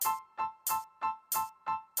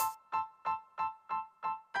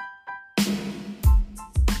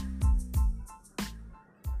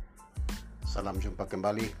Salam jumpa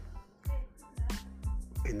kembali.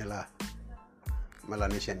 Inilah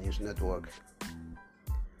Malaysia News Network.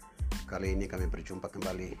 Kali ini kami berjumpa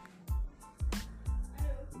kembali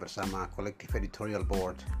bersama Collective Editorial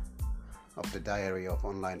Board of the Diary of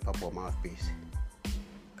Online Papua Mouthpiece.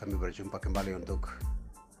 Kami berjumpa kembali untuk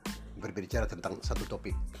berbicara tentang satu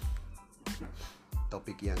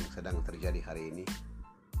topik yang sedang terjadi hari ini.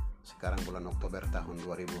 Sekarang bulan Oktober tahun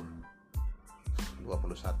 2021,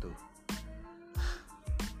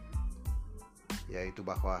 yaitu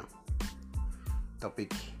bahwa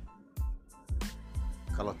topik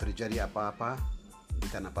kalau terjadi apa-apa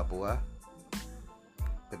di tanah Papua,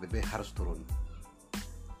 PBB harus turun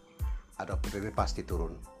atau PBB pasti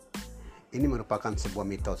turun. Ini merupakan sebuah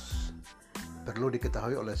mitos. Perlu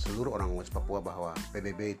diketahui oleh seluruh orang West Papua bahwa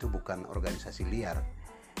PBB itu bukan organisasi liar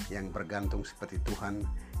yang bergantung seperti Tuhan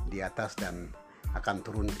di atas dan akan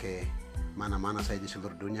turun ke mana-mana saja di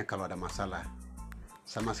seluruh dunia kalau ada masalah.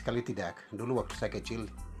 Sama sekali tidak. Dulu waktu saya kecil,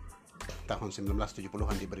 tahun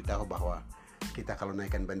 1970-an diberitahu bahwa kita kalau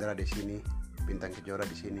naikkan bendera di sini, bintang kejora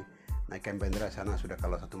di sini, naikkan bendera sana sudah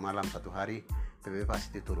kalau satu malam, satu hari, PBB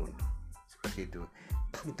pasti turun. Seperti itu.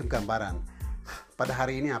 Itu gambaran. Pada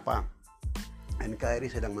hari ini apa?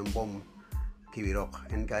 NKRI sedang membom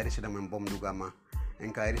Kiwirok, NKRI sedang membom Dugama,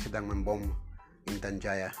 NKRI sedang membom Intan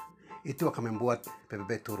Jaya. Itu akan membuat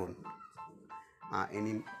PBB turun.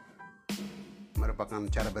 Ini merupakan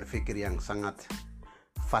cara berpikir yang sangat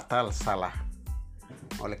fatal salah.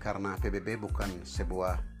 Oleh karena PBB bukan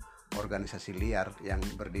sebuah organisasi liar yang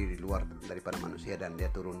berdiri di luar daripada manusia dan dia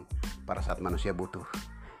turun pada saat manusia butuh.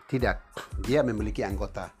 Tidak, dia memiliki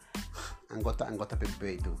anggota PBB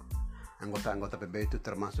itu. Anggota PBB itu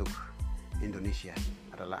termasuk Indonesia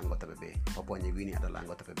adalah anggota PBB, Papua New Guinea adalah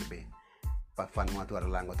anggota PBB, Vanuatu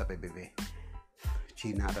adalah anggota PBB,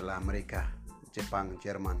 Cina adalah Amerika, Jepang,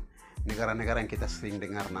 Jerman, negara-negara yang kita sering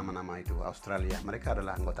dengar nama-nama itu, Australia, mereka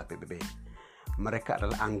adalah anggota PBB. Mereka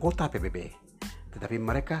adalah anggota PBB, tetapi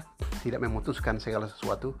mereka tidak memutuskan segala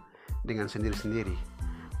sesuatu dengan sendiri-sendiri.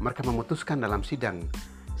 Mereka memutuskan dalam sidang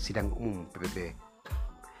umum PBB,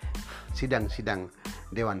 sidang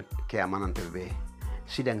Dewan Keamanan PBB,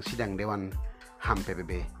 sidang Dewan HAM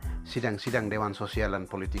PBB, sidang Dewan Sosial dan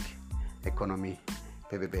Politik Ekonomi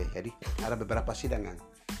PBB. Jadi ada beberapa sidang yang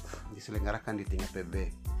diselenggarakan di tingkat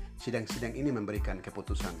PBB. Sidang-sidang ini memberikan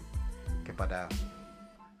keputusan kepada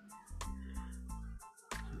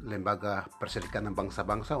lembaga perserikatan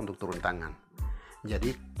bangsa-bangsa untuk turun tangan.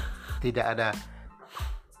 Jadi tidak ada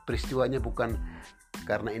peristiwanya bukan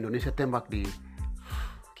karena Indonesia tembak di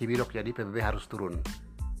Kibirok jadi PBB harus turun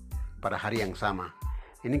pada hari yang sama.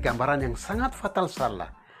 Ini gambaran yang sangat fatal salah.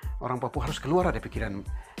 Orang Papua harus keluar dari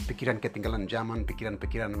pikiran ketinggalan zaman, pikiran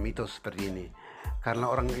mitos seperti ini. Karena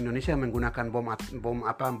orang Indonesia menggunakan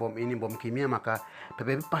bom kimia, maka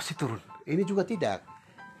PBB pasti turun. Ini juga tidak.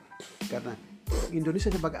 Karena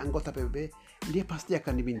Indonesia sebagai anggota PBB, dia pasti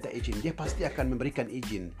akan diminta izin, dia pasti akan memberikan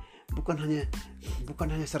izin. Bukan hanya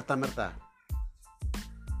serta-merta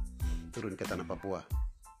turun ke tanah Papua.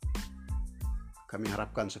 Kami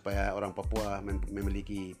harapkan supaya orang Papua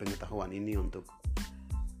memiliki pengetahuan ini untuk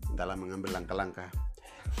dalam mengambil langkah-langkah.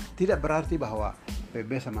 Tidak berarti bahwa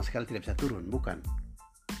PBB sama sekali tidak bisa turun, bukan.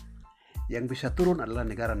 Yang bisa turun adalah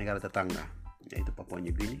negara-negara tetangga, yaitu Papua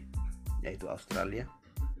New Guinea, yaitu Australia.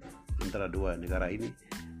 Antara dua negara ini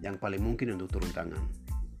yang paling mungkin untuk turun tangan.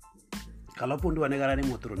 Kalaupun dua negara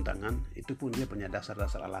ini mau turun tangan, itu pun dia punya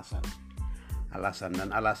dasar-dasar alasan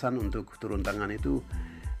untuk turun tangan itu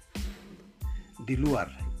di luar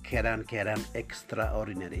keadaan-keadaan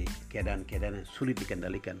extraordinary, keadaan-keadaan yang sulit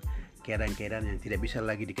dikendalikan, keadaan-keadaan yang tidak bisa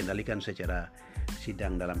lagi dikendalikan secara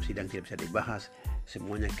dalam sidang tidak bisa dibahas,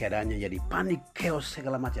 semuanya keadaannya jadi panik, chaos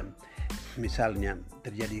segala macam. Misalnya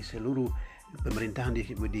terjadi seluruh pemerintahan di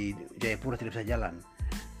Jayapura tidak bisa jalan,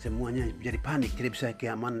 semuanya jadi panik, tidak bisa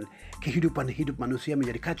kehidupan manusia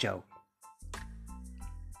menjadi kacau.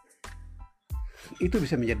 Itu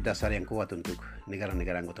bisa menjadi dasar yang kuat untuk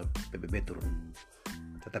negara-negara anggota PBB turun.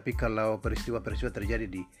 Tetapi kalau peristiwa-peristiwa terjadi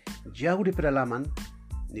jauh di pedalaman,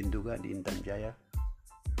 di Nduga, di Intan Jaya,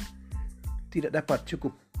 tidak dapat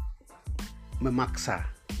cukup memaksa.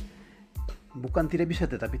 Bukan tidak bisa,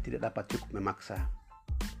 tetapi tidak dapat cukup memaksa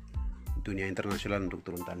dunia internasional untuk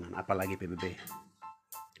turun tangan. Apalagi PBB.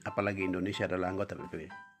 Apalagi Indonesia adalah anggota PBB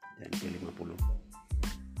yang ke-50.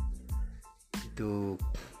 Itu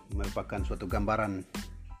merupakan suatu gambaran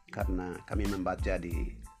karena kami membaca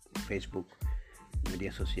di Facebook,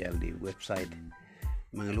 media sosial, di website,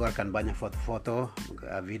 mengeluarkan banyak foto-foto,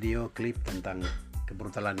 video, klip tentang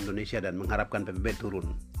kebrutalan Indonesia dan mengharapkan PBB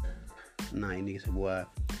turun. Nah, ini sebuah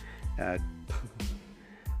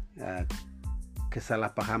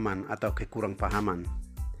kesalahpahaman atau kekurangpahaman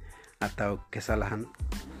atau kesalahan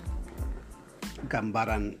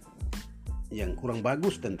gambaran yang kurang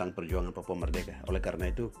bagus tentang perjuangan Papua Merdeka. Oleh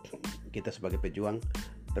karena itu, kita sebagai pejuang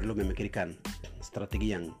perlu memikirkan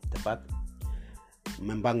strategi yang tepat,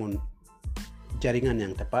 membangun jaringan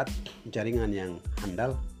yang tepat, jaringan yang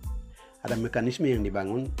handal. Ada mekanisme yang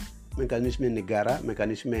dibangun, mekanisme negara,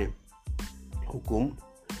 mekanisme hukum.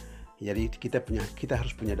 Jadi kita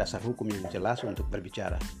harus punya dasar hukum yang jelas untuk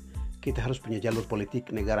berbicara. Kita harus punya jalur politik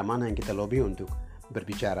negara mana yang kita lobby untuk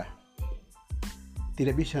berbicara.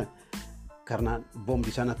 Tidak bisa karena bom di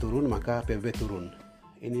sana turun maka PBB turun.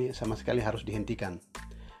 Ini sama sekali harus dihentikan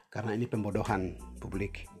karena ini pembodohan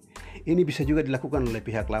publik. Ini bisa juga dilakukan oleh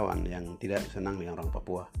pihak lawan yang tidak senang dengan orang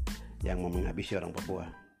Papua, yang mau menghabisi orang Papua.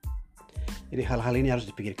 Jadi hal-hal ini harus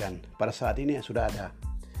dipikirkan. Pada saat ini sudah ada,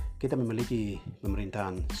 kita memiliki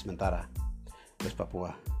pemerintahan sementara West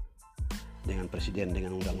Papua dengan presiden,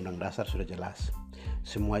 dengan undang-undang dasar sudah jelas.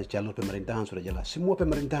 Semua jalur pemerintahan sudah jelas. Semua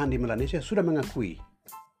pemerintahan di Malaysia sudah mengakui.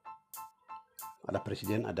 Ada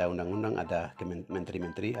presiden, ada undang-undang, ada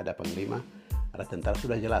menteri-menteri, ada panglima, ada tentara,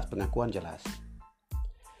 sudah jelas, pengakuan jelas.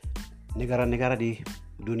 Negara-negara di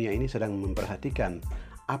dunia ini sedang memperhatikan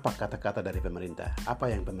apa kata-kata dari pemerintah, apa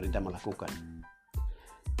yang pemerintah melakukan.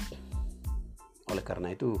 Oleh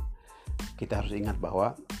karena itu, kita harus ingat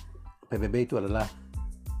bahwa PBB itu adalah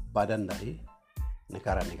badan dari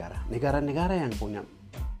negara-negara. Negara-negara yang punya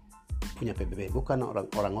PBB, bukan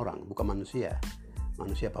orang-orang, bukan manusia.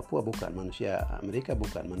 Manusia Papua bukan, manusia Amerika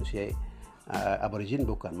bukan, manusia aborigin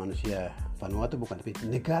bukan, manusia Vanuatu bukan, tapi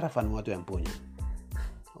negara Vanuatu yang punya.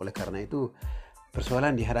 Oleh karena itu,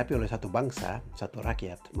 persoalan dihadapi oleh satu bangsa, satu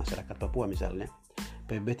rakyat, masyarakat Papua misalnya,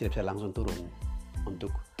 PBB tidak bisa langsung turun untuk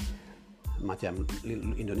macam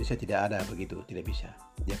Indonesia tidak ada begitu, tidak bisa.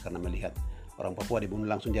 Dia karena melihat orang Papua dibunuh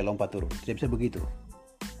langsung dia lompat turun, tidak bisa begitu.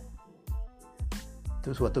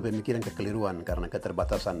 Itu suatu pemikiran kekeliruan karena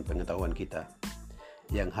keterbatasan pengetahuan kita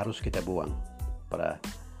yang harus kita buang pada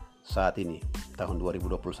saat ini. Tahun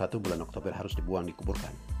 2021 bulan Oktober harus dibuang,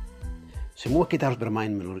 dikuburkan. Semua kita harus bermain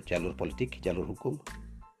menurut jalur politik, jalur hukum,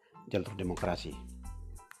 jalur demokrasi,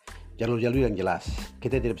 jalur-jalur yang jelas.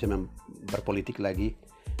 Kita tidak bisa berpolitik lagi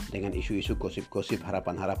dengan isu-isu gosip-gosip,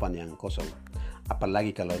 harapan-harapan yang kosong.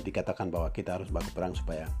 Apalagi kalau dikatakan bahwa kita harus baku perang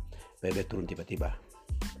supaya PBB turun tiba-tiba.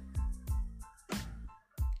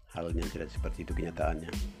 Halnya tidak seperti itu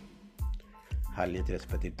kenyataannya. Halnya tidak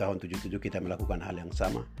seperti itu. Tahun 77 kita melakukan hal yang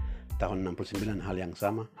sama. Tahun 69 hal yang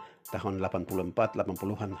sama. Tahun 84,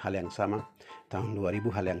 80-an hal yang sama. Tahun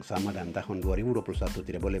 2000 hal yang sama. Dan tahun 2021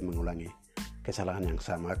 tidak boleh mengulangi kesalahan yang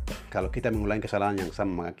sama. Kalau kita mengulangi kesalahan yang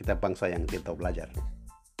sama, maka kita bangsa yang tidak tahu belajar.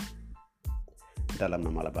 Dalam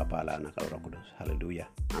nama Allah Bapa, Allah, Anak, Roh Kudus. Haleluya.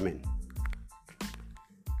 Amin.